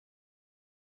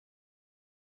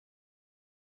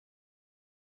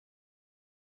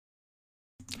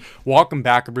Welcome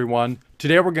back, everyone.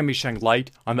 Today we're going to be shedding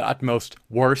light on the utmost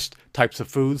worst types of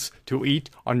foods to eat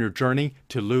on your journey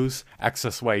to lose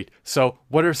excess weight. So,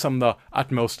 what are some of the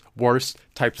utmost worst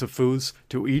types of foods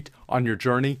to eat on your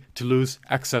journey to lose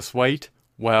excess weight?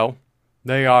 Well,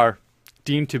 they are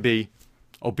deemed to be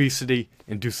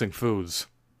obesity-inducing foods.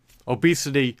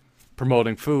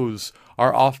 Obesity-promoting foods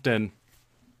are often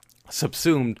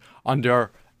subsumed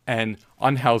under an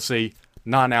unhealthy,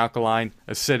 non-alkaline,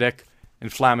 acidic,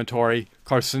 inflammatory,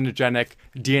 carcinogenic,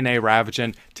 DNA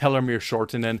ravaging, telomere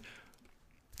shortening,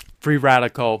 free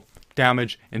radical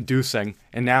damage inducing,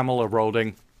 enamel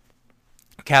eroding,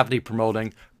 cavity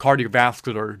promoting,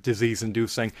 cardiovascular disease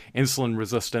inducing, insulin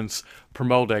resistance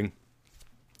promoting,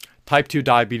 type 2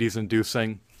 diabetes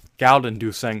inducing, gout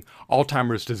inducing,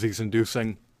 Alzheimer's disease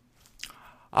inducing,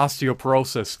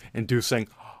 osteoporosis inducing,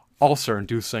 ulcer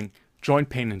inducing, joint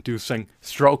pain inducing,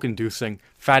 stroke inducing,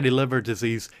 fatty liver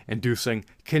disease inducing,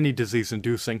 kidney disease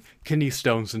inducing, kidney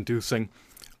stones inducing,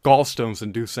 gallstones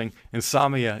inducing,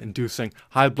 insomnia inducing,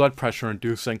 high blood pressure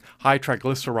inducing, high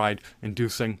triglyceride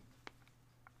inducing,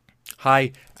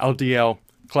 high LDL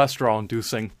cholesterol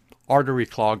inducing, artery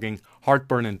clogging,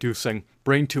 heartburn inducing,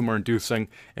 brain tumor inducing,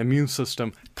 immune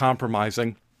system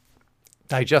compromising,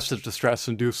 digestive distress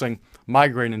inducing,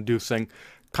 migraine inducing,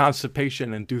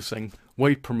 constipation inducing,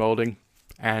 weight promoting,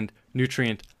 and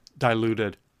nutrient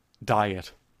diluted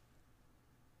diet.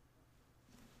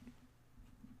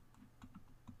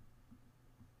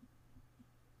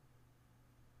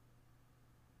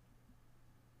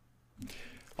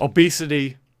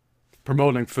 Obesity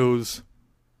promoting foods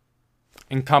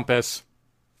encompass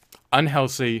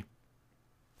unhealthy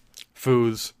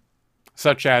foods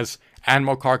such as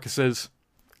animal carcasses,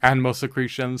 animal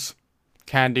secretions,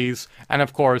 candies, and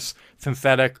of course,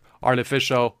 synthetic,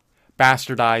 artificial,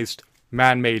 bastardized,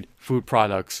 man-made food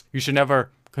products. You should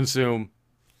never consume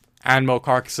animal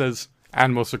carcasses,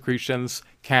 animal secretions,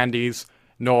 candies,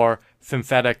 nor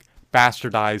synthetic,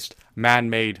 bastardized,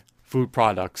 man-made food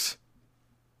products.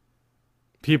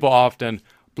 People often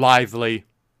blithely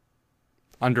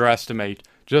underestimate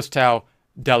just how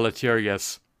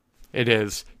deleterious it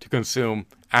is to consume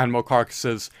animal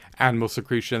carcasses, animal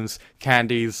secretions,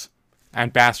 candies,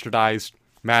 and bastardized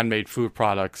man-made food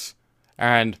products,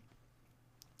 and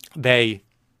they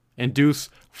induce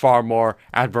far more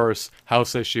adverse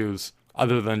health issues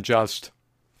other than just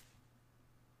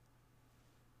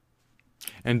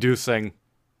inducing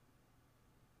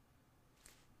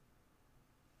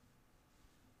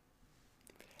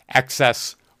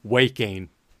excess weight gain.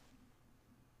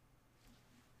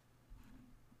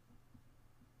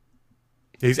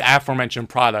 These aforementioned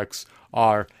products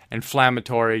are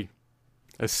inflammatory,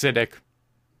 acidic,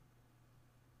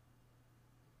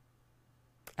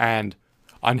 and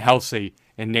unhealthy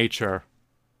in nature.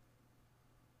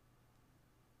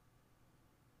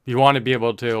 You want to be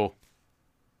able to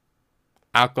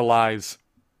alkalize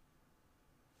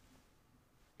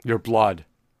your blood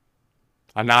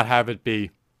and not have it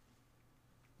be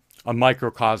a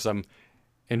microcosm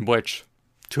in which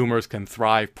tumors can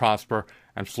thrive, prosper,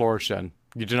 and flourish in.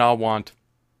 You do not want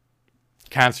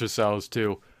cancer cells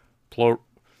to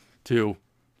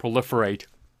proliferate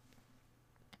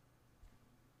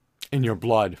in your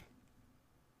blood.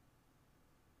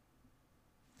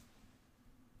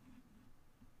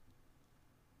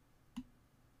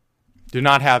 Do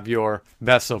not have your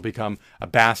vessel become a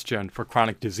bastion for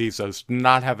chronic diseases. Do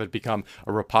not have it become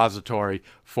a repository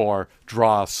for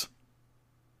dross.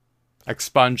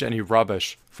 Expunge any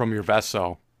rubbish from your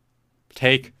vessel.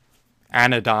 Take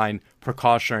anodyne,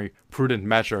 precautionary, prudent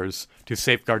measures to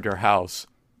safeguard your house.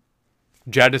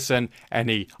 Jettison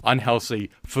any unhealthy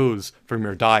foods from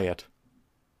your diet.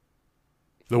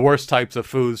 The worst types of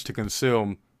foods to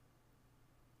consume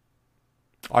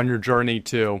on your journey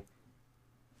to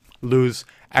lose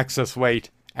excess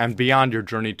weight and beyond your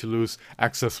journey to lose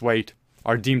excess weight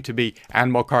are deemed to be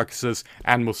animal carcasses,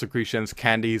 animal secretions,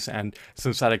 candies, and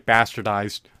synthetic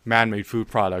bastardized man-made food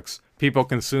products. People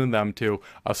consume them to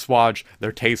assuage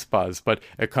their taste buds, but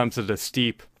it comes at a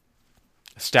steep,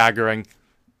 staggering,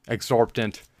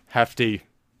 exorbitant, hefty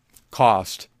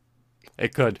cost.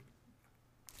 It could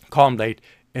culminate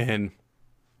in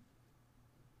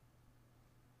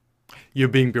you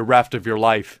being bereft of your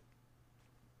life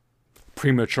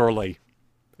prematurely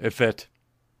if it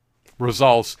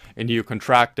results in you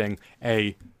contracting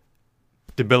a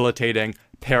debilitating,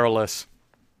 perilous,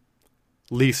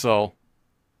 lethal,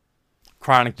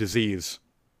 chronic disease.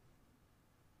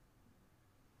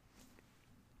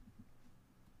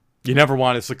 You never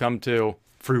want to succumb to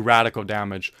free radical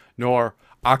damage, nor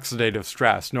oxidative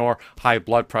stress, nor high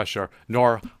blood pressure,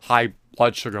 nor high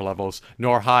blood sugar levels,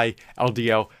 nor high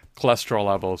LDL cholesterol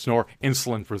levels, nor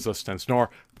insulin resistance, nor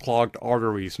clogged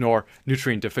arteries, nor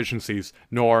nutrient deficiencies,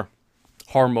 nor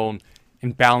hormone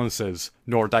imbalances,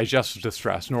 nor digestive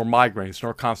distress, nor migraines,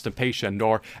 nor constipation,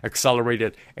 nor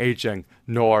accelerated aging,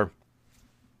 nor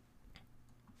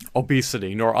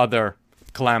obesity, nor other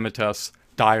calamitous,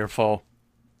 direful,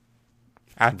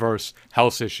 adverse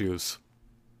health issues.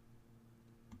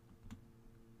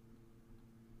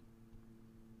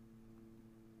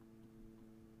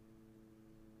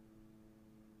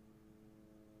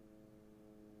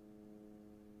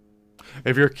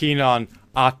 If you're keen on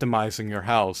optimizing your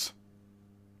health,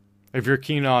 if you're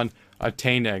keen on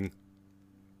attaining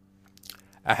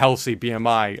a healthy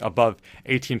BMI above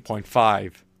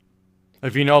 18.5,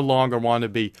 if you no longer want to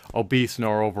be obese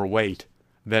nor overweight,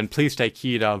 then please take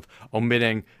heed of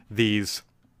omitting these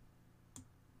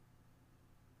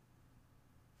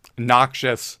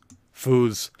noxious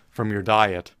foods from your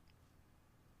diet.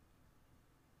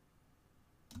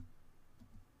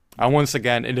 And once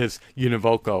again, it is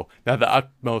univocal that the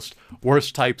utmost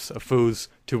worst types of foods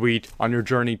to eat on your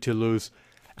journey to lose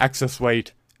excess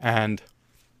weight and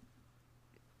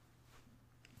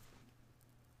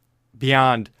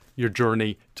beyond your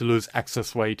journey to lose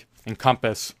excess weight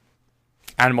encompass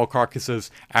animal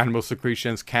carcasses, animal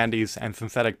secretions, candies, and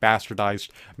synthetic bastardized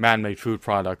man-made food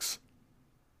products.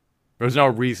 There's no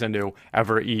reason to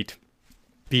ever eat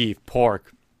beef,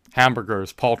 pork,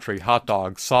 hamburgers, poultry, hot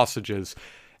dogs, sausages,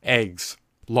 eggs,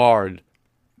 lard,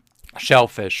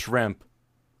 shellfish, shrimp,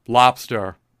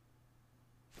 lobster,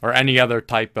 or any other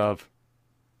type of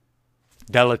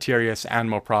deleterious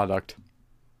animal product.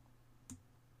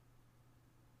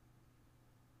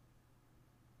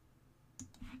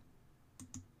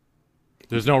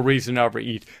 There's no reason to ever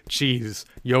eat cheese,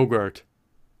 yogurt,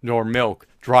 nor milk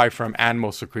derived from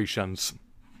animal secretions.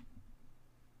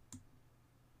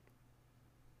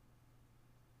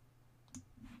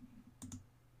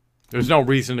 There's no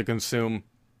reason to consume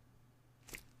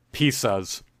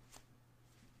pizzas,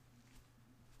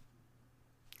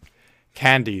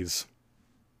 candies,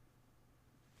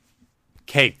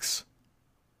 cakes,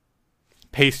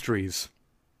 pastries,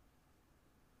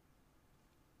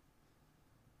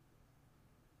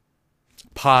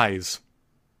 pies,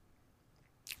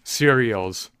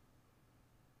 cereals,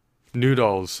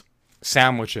 noodles,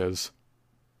 sandwiches,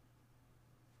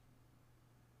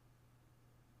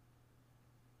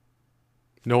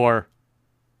 nor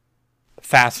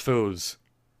fast foods.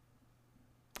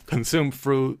 Consume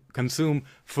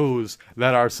foods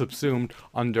that are subsumed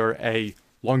under a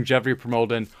longevity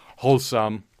promoting,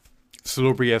 wholesome,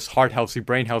 salubrious, heart healthy,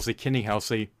 brain healthy, kidney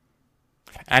healthy,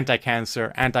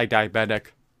 anti-cancer, anti-diabetic,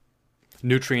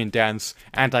 nutrient dense,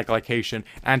 anti-glycation,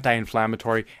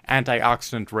 anti-inflammatory,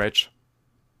 antioxidant rich,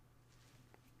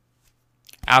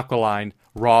 alkaline,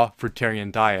 raw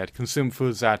fruitarian diet. Consume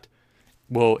foods that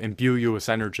will imbue you with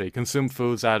energy. Consume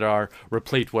foods that are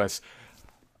replete with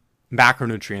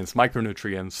macronutrients,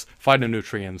 micronutrients,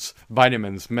 phytonutrients,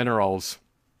 vitamins, minerals,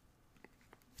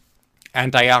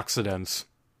 antioxidants,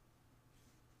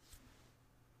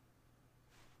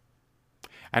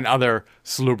 and other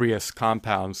salubrious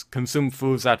compounds. Consume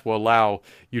foods that will allow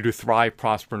you to thrive,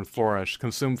 prosper, and flourish.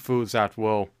 Consume foods that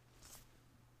will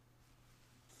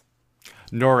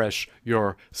nourish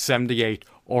your 78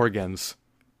 organs.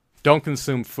 Don't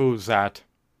consume foods that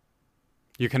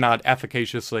you cannot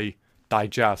efficaciously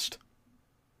digest.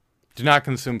 Do not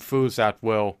consume foods that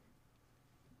will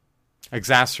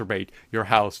exacerbate your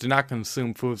health. Do not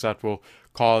consume foods that will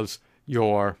cause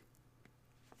your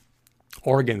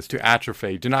organs to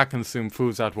atrophy. Do not consume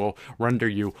foods that will render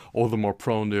you all the more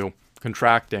prone to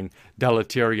contracting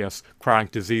deleterious chronic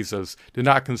diseases. Do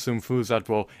not consume foods that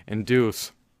will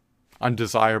induce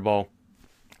undesirable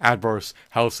adverse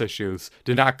health issues.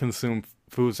 Do not consume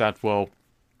foods that will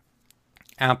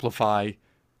amplify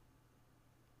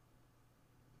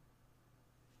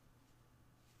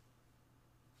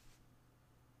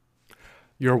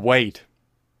your weight.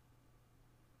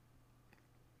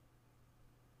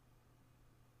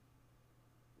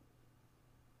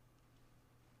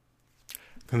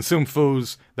 Consume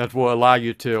foods that will allow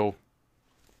you to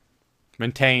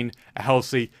maintain a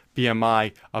healthy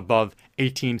BMI above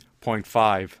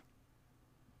 18.5.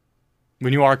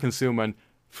 When you are consuming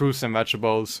fruits and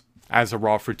vegetables as a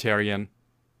raw fruitarian,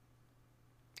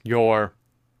 your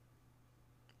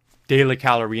daily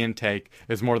calorie intake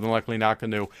is more than likely not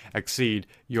going to exceed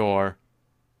your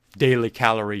daily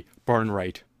calorie burn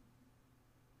rate.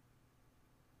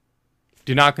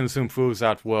 Do not consume foods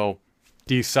that will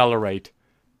decelerate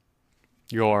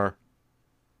your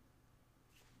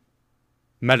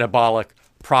metabolic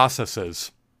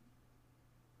processes.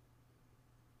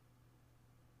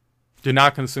 Do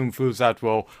not consume foods that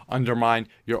will undermine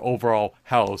your overall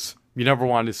health. You never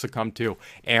want to succumb to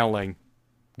ailing.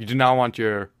 You do not want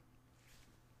your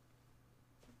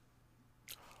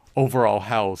overall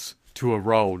health to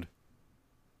erode.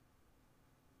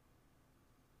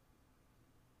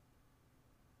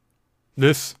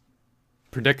 This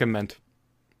predicament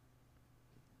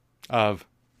of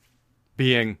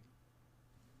being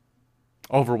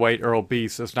overweight or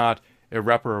obese is not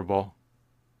irreparable.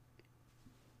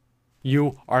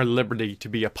 You are at liberty to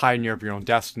be a pioneer of your own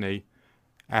destiny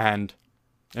and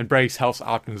embrace health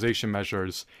optimization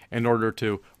measures in order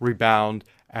to rebound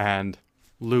and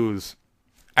lose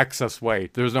excess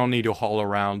weight. There's no need to haul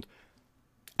around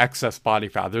excess body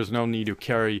fat. There's no need to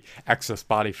carry excess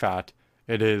body fat.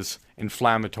 It is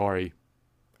inflammatory.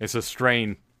 It's a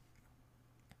strain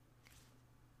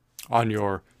on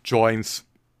your joints,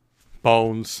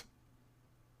 bones,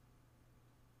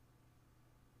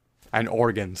 and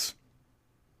organs.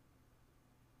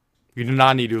 You do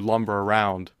not need to lumber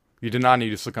around. You do not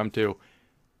need to succumb to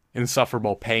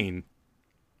insufferable pain,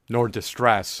 nor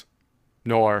distress,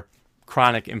 nor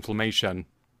chronic inflammation.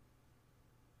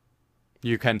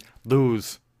 You can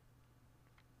lose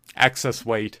excess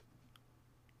weight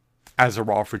as a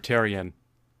raw fruitarian.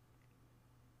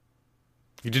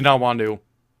 You do not want to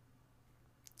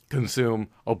consume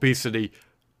obesity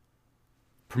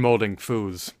promoting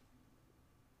foods.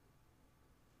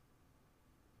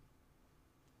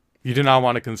 You do not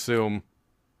want to consume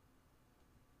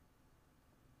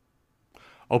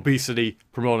obesity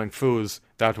promoting foods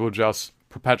that will just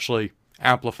perpetually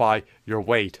amplify your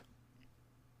weight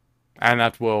and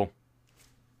that will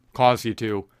cause you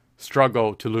to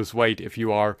struggle to lose weight if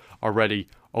you are already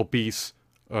obese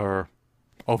or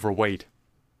overweight.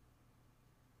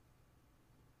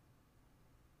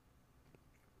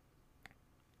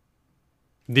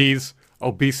 These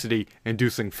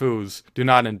obesity-inducing foods do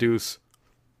not induce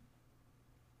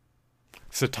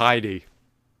satiety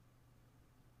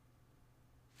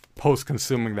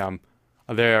post-consuming them.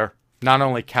 They're not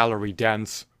only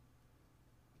calorie-dense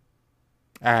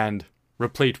and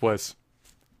replete with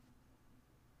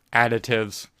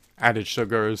additives, added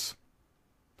sugars,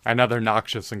 and other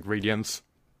noxious ingredients.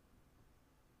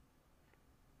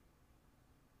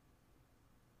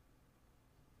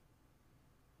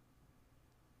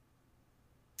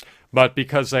 But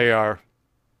because they are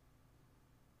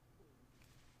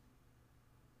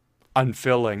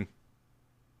unfilling,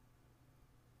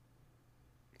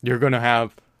 you're going to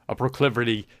have a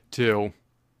proclivity to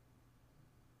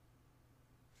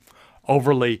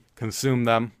overly consume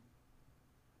them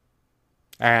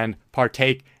and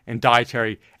partake in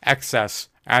dietary excess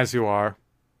as you are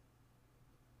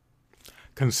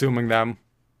consuming them,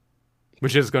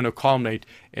 which is going to culminate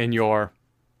in your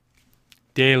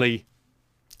daily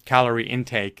calorie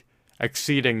intake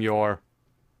exceeding your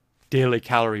daily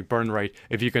calorie burn rate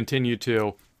if you continue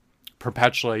to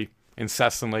perpetually,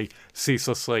 incessantly,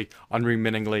 ceaselessly,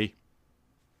 unremittingly,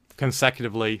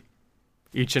 consecutively,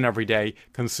 each and every day,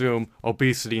 consume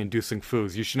obesity-inducing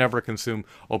foods. You should never consume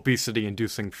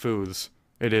obesity-inducing foods.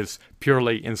 It is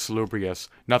purely insalubrious.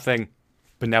 Nothing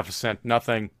beneficent,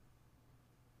 nothing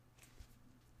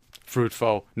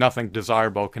fruitful, nothing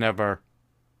desirable can ever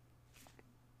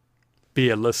be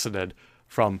elicited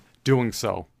from doing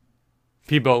so.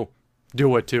 People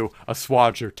do it to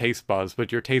assuage your taste buds,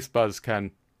 but your taste buds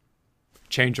can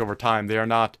change over time. They are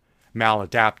not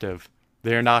maladaptive.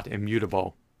 They are not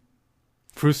immutable.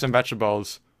 Fruits and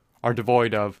vegetables are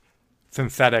devoid of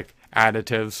synthetic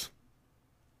additives,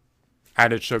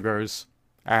 added sugars,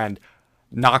 and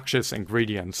noxious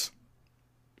ingredients.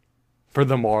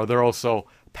 Furthermore, they're also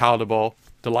palatable,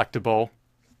 delectable,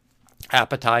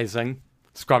 appetizing,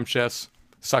 scrumptious,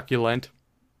 succulent,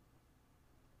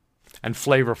 and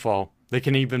flavorful. They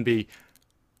can even be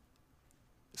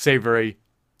savory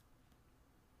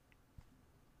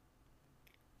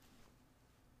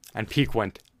and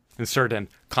piquant in certain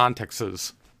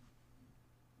contexts.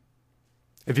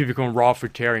 If you become a raw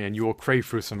fruitarian, you will crave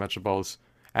fruits and vegetables,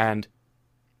 and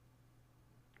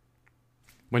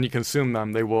when you consume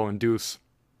them, they will induce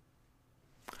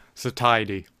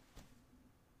satiety.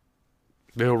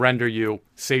 They will render you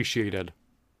satiated.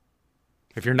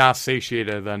 If you're not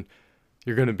satiated, then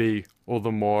you're going to be all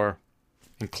the more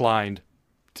inclined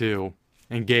to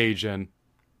engage in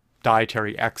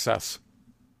dietary excess.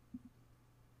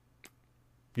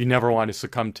 You never want to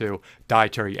succumb to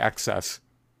dietary excess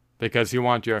because you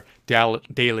want your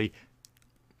daily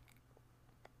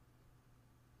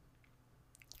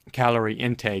calorie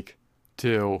intake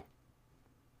to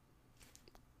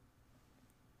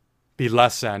be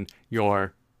less than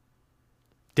your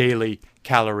daily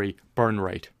calorie burn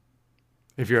rate.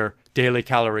 If your daily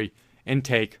calorie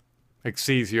intake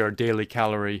exceeds your daily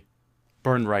calorie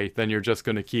burn rate, then you're just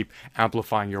going to keep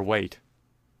amplifying your weight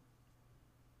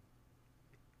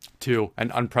to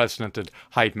an unprecedented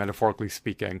height, metaphorically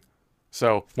speaking.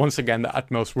 So, once again, the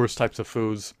utmost worst types of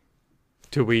foods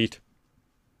to eat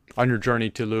on your journey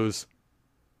to lose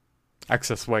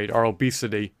excess weight are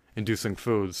obesity-inducing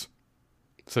foods,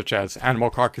 such as animal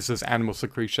carcasses, animal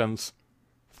secretions,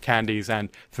 candies, and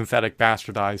synthetic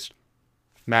bastardized,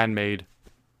 man-made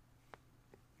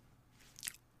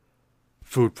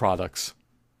food products.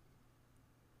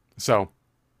 So,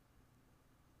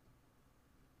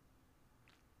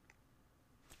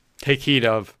 take heed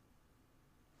of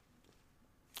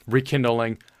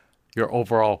rekindling your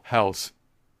overall health.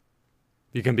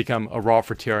 You can become a raw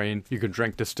fruitarian, you can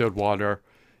drink distilled water,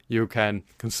 you can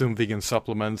consume vegan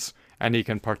supplements, and you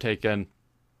can partake in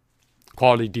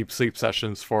quality deep sleep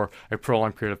sessions for a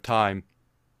prolonged period of time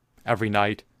every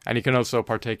night. And you can also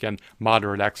partake in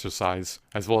moderate exercise,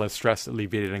 as well as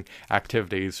stress-alleviating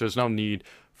activities. There's no need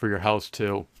for your health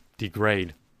to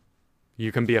degrade.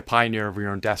 You can be a pioneer of your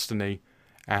own destiny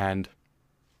and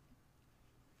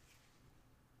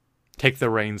take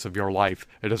the reins of your life.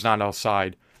 It is not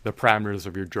outside the parameters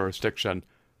of your jurisdiction.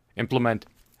 Implement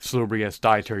salubrious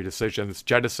dietary decisions.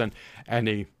 Jettison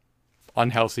any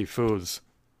unhealthy foods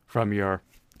from your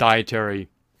dietary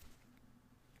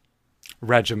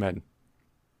regimen.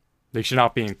 They should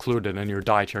not be included in your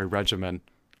dietary regimen.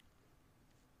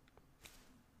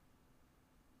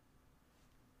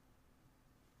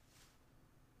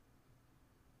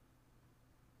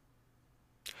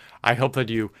 I hope that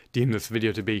you deem this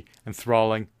video to be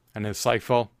enthralling and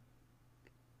insightful.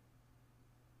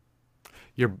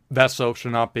 Your vessel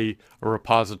should not be a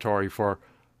repository for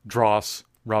dross,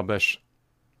 rubbish,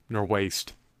 nor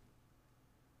waste.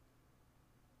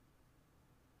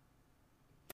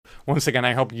 Once again,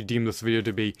 I hope you deem this video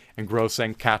to be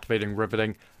engrossing, captivating,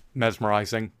 riveting,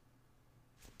 mesmerizing,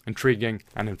 intriguing,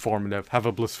 and informative. Have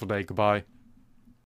a blissful day. Goodbye.